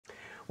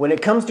When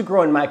it comes to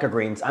growing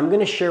microgreens, I'm going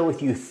to share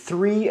with you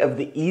 3 of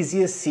the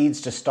easiest seeds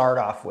to start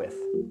off with.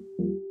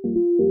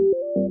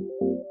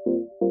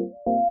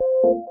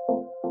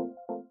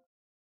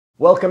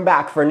 Welcome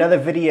back for another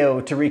video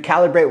to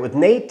Recalibrate with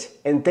Nate,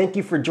 and thank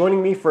you for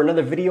joining me for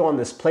another video on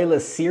this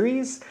playlist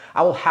series.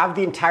 I will have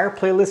the entire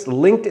playlist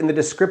linked in the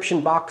description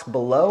box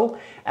below,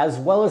 as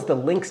well as the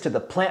links to the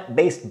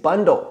plant-based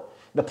bundle.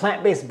 The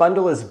plant-based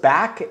bundle is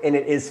back, and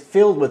it is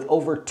filled with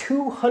over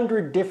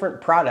 200 different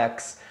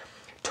products,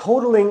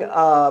 totaling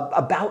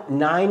about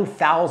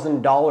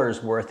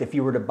 $9,000 worth if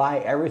you were to buy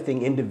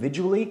everything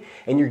individually,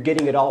 and you're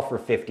getting it all for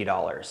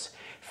 $50.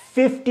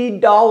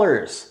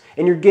 $50!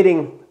 And you're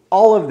getting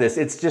all of this.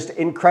 It's just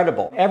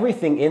incredible.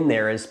 Everything in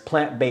there is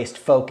plant-based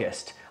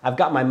focused. I've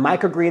got my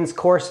Microgreens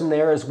course in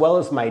there, as well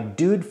as my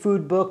Dude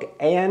Food book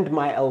and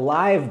my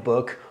Alive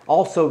book,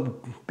 also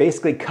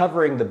basically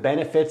covering the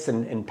benefits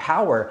and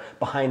power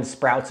behind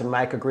sprouts and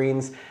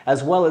microgreens,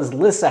 as well as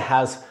Lissa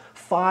has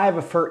 5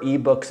 of her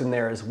ebooks in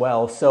there as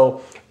well.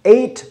 So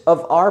 8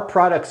 of our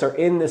products are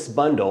in this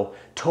bundle,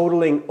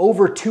 totaling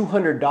over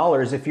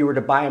 $200 if you were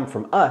to buy them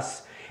from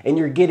us, and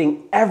you're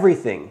getting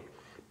everything,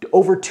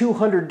 over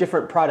 200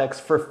 different products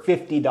for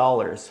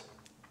 $50.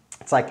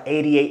 It's like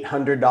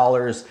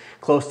 $8,800,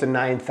 close to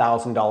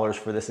 $9,000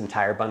 for this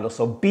entire bundle.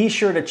 So be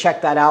sure to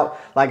check that out.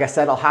 Like I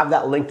said, I'll have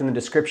that linked in the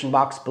description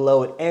box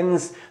below. It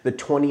ends the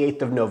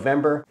 28th of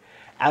November.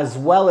 As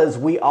well as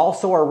we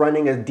also are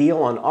running a deal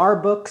on our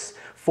books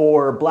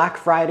for Black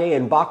Friday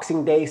and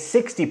Boxing Day,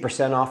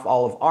 60% off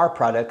all of our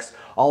products.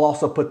 I'll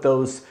also put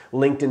those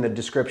linked in the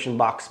description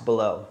box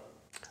below.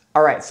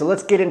 All right, so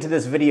let's get into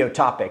this video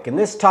topic. And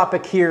this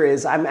topic here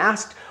is, I'm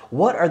asked,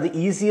 what are the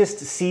easiest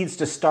seeds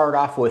to start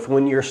off with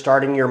when you're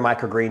starting your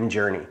microgreen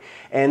journey?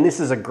 And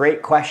this is a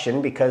great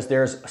question because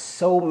there's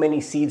so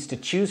many seeds to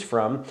choose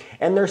from,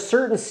 and there's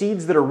certain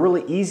seeds that are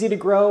really easy to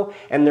grow,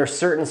 and there's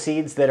certain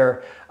seeds that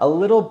are a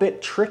little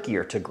bit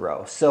trickier to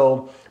grow.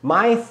 So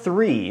my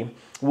 3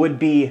 would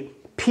be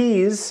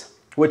peas,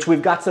 which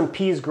we've got some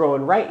peas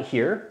growing right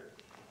here.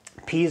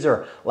 Peas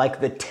are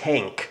like the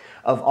tank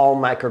of all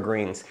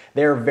microgreens.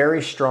 They're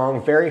very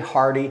strong, very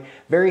hardy,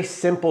 very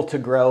simple to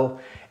grow,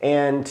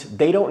 and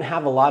they don't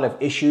have a lot of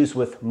issues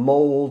with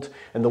mold,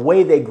 and the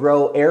way they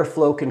grow,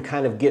 airflow can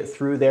kind of get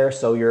through there,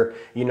 so you're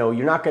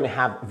not going to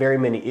have very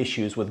many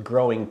issues with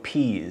growing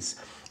peas.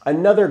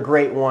 Another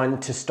great one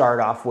to start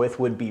off with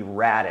would be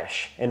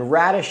radish, and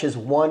radish is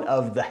one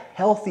of the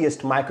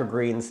healthiest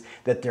microgreens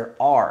that there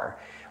are.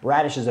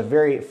 Radish is a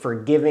very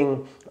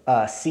forgiving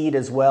seed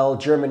as well.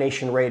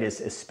 Germination rate is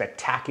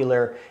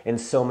spectacular in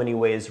so many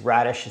ways.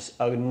 Radish is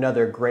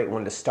another great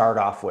one to start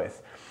off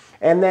with.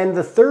 And then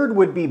the 3rd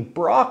would be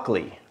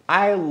broccoli.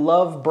 I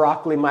love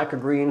broccoli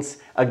microgreens.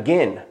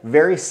 Again,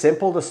 very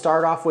simple to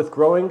start off with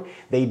growing.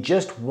 They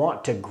just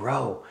want to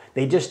grow.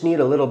 They just need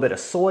a little bit of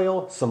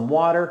soil, some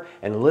water,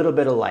 and a little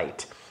bit of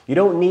light. You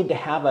don't need to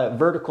have a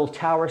vertical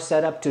tower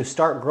set up to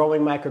start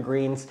growing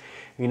microgreens.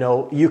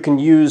 You can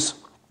use,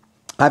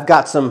 I've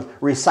got some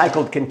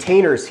recycled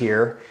containers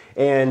here,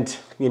 and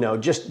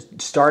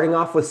just starting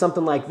off with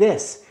something like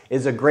this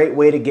is a great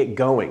way to get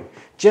going,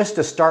 just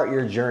to start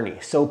your journey.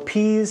 So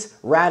peas,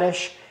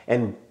 radish,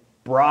 and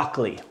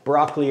broccoli.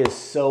 Broccoli is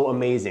so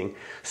amazing.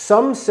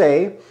 Some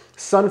say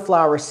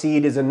sunflower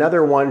seed is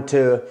another one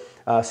to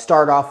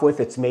start off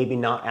with. It's maybe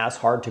not as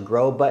hard to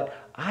grow, but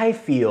I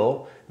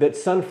feel that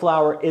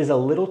sunflower is a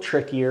little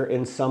trickier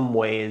in some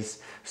ways.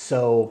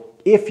 So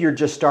if you're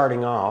just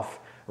starting off,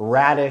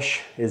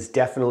 radish is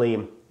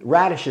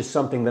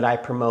something that I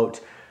promote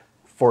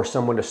for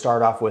someone to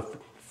start off with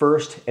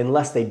first,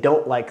 unless they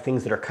don't like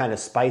things that are kind of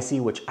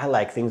spicy, which I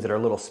like things that are a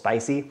little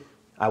spicy.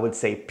 I would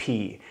say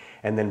pea,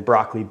 and then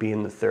broccoli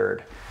being the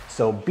 3rd.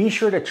 So be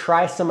sure to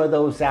try some of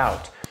those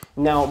out.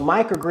 Now,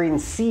 microgreen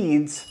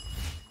seeds,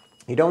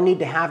 you don't need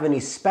to have any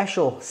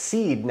special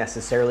seed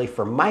necessarily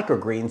for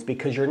microgreens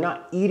because you're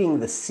not eating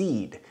the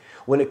seed.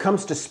 When it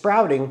comes to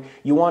sprouting,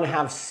 you want to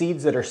have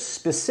seeds that are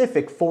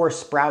specific for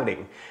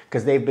sprouting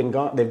because they've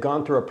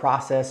gone through a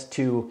process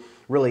to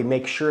really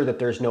make sure that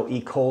there's no E.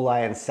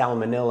 coli and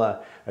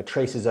salmonella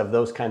traces of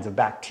those kinds of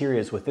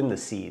bacteria within the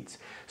seeds.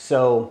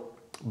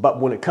 But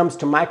when it comes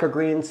to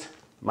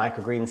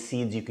microgreen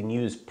seeds, you can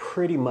use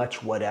pretty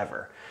much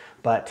whatever.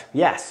 But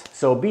yes,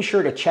 so be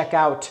sure to check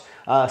out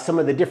some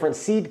of the different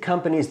seed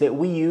companies that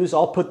we use.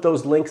 I'll put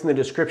those links in the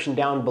description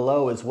down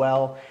below as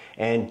well.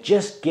 And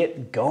just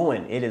get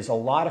going. It is a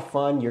lot of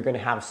fun. You're going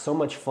to have so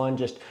much fun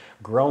just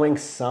growing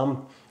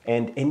some.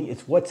 And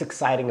it's what's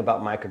exciting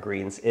about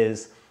microgreens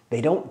is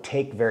they don't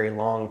take very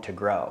long to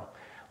grow.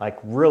 Like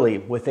really,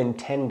 within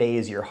 10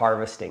 days you're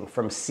harvesting.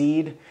 From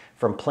seed,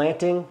 from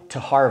planting to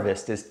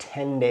harvest is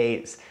 10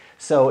 days.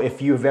 So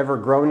if you've ever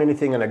grown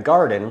anything in a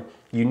garden,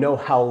 you know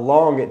how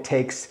long it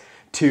takes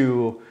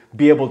to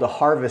be able to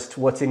harvest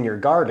what's in your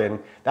garden.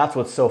 That's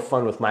what's so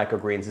fun with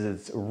microgreens, is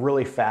it's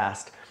really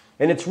fast.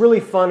 And it's really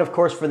fun, of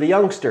course, for the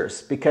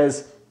youngsters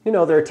because,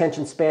 their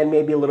attention span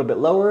may be a little bit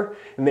lower,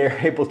 and they're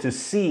able to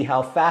see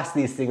how fast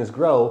these things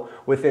grow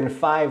within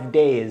 5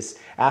 days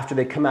after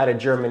they come out of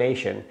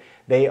germination.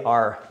 They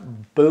are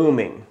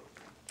booming.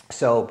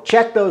 So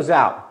check those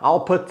out.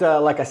 I'll put,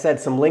 like I said,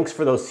 some links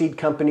for those seed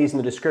companies in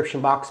the description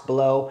box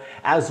below,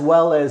 as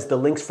well as the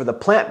links for the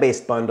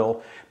plant-based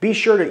bundle. Be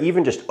sure to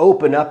even just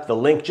open up the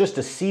link just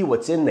to see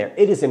what's in there.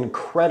 It is an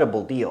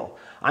incredible deal.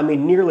 I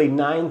mean, nearly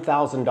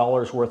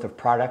 $9,000 worth of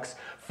products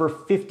for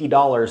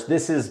 $50.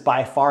 This is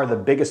by far the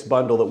biggest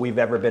bundle that we've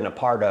ever been a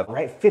part of,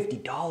 right?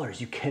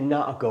 $50, you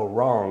cannot go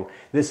wrong.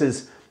 This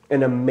is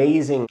an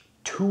amazing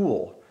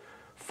tool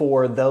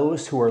for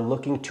those who are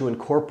looking to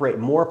incorporate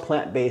more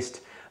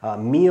plant-based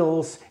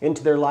meals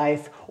into their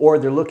life, or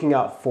they're looking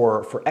out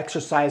for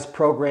exercise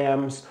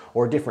programs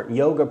or different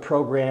yoga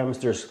programs.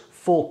 There's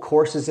full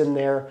courses in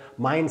there,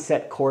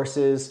 mindset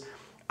courses.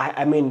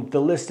 I mean,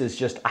 the list is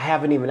just, I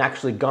haven't even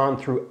actually gone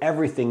through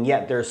everything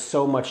yet. There's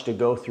so much to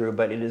go through,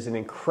 but it is an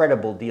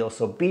incredible deal.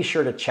 So be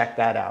sure to check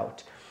that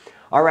out.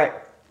 All right,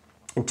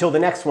 until the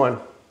next one,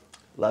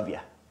 love ya.